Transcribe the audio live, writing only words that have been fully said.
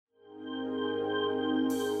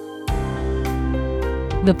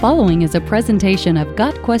The following is a presentation of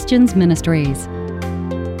Got Questions Ministries.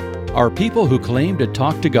 Are people who claim to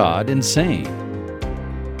talk to God insane?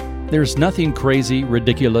 There's nothing crazy,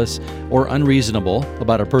 ridiculous, or unreasonable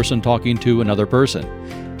about a person talking to another person.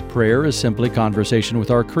 Prayer is simply conversation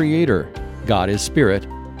with our Creator. God is spirit,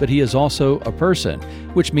 but He is also a person,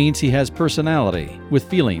 which means He has personality, with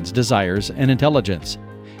feelings, desires, and intelligence.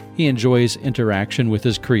 He enjoys interaction with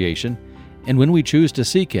His creation, and when we choose to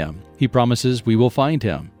seek Him, He promises we will find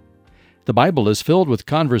Him. The Bible is filled with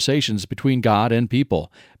conversations between God and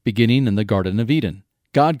people, beginning in the Garden of Eden.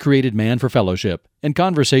 God created man for fellowship, and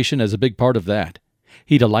conversation is a big part of that.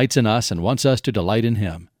 He delights in us and wants us to delight in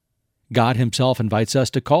Him. God Himself invites us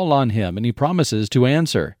to call on Him, and He promises to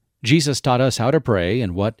answer. Jesus taught us how to pray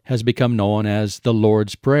in what has become known as the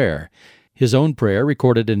Lord's Prayer. His own prayer,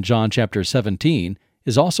 recorded in John chapter 17,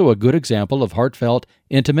 is also a good example of heartfelt,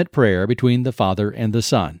 intimate prayer between the Father and the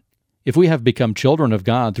Son. If we have become children of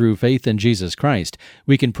God through faith in Jesus Christ,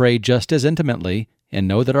 we can pray just as intimately and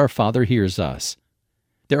know that our Father hears us.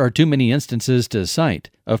 There are too many instances to cite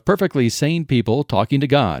of perfectly sane people talking to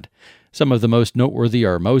God. Some of the most noteworthy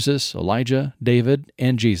are Moses, Elijah, David,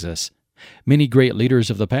 and Jesus. Many great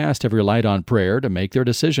leaders of the past have relied on prayer to make their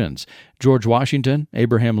decisions. George Washington,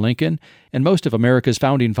 Abraham Lincoln, and most of America's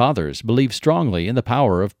founding fathers believed strongly in the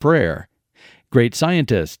power of prayer. Great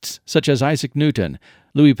scientists, such as Isaac Newton,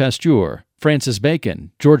 Louis Pasteur, Francis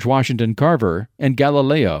Bacon, George Washington Carver, and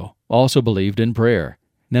Galileo, also believed in prayer.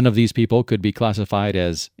 None of these people could be classified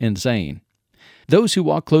as insane. Those who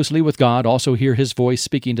walk closely with God also hear His voice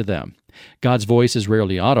speaking to them. God's voice is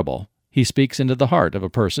rarely audible. He speaks into the heart of a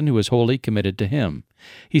person who is wholly committed to Him.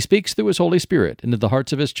 He speaks through His Holy Spirit into the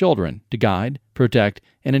hearts of His children to guide, protect,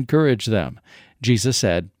 and encourage them. Jesus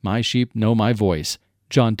said, "My sheep know my voice."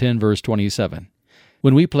 John 10, verse 27.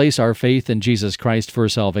 When we place our faith in Jesus Christ for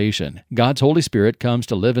salvation, God's Holy Spirit comes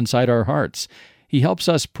to live inside our hearts. He helps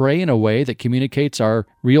us pray in a way that communicates our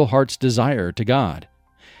real heart's desire to God.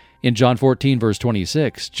 In John 14, verse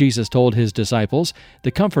 26, Jesus told His disciples,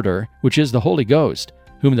 "The Comforter, which is the Holy Ghost,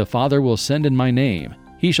 whom the Father will send in my name,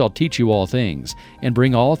 He shall teach you all things, and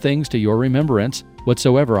bring all things to your remembrance,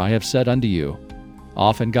 whatsoever I have said unto you."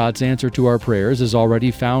 Often God's answer to our prayers is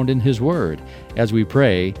already found in His Word. As we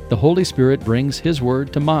pray, the Holy Spirit brings His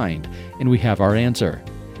Word to mind, and we have our answer.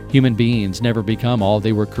 Human beings never become all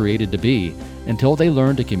they were created to be until they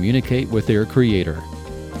learn to communicate with their Creator.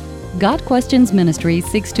 Got Questions Ministries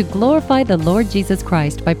seeks to glorify the Lord Jesus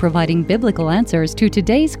Christ by providing biblical answers to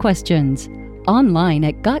today's questions. Online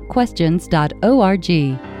at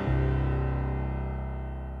gotquestions.org.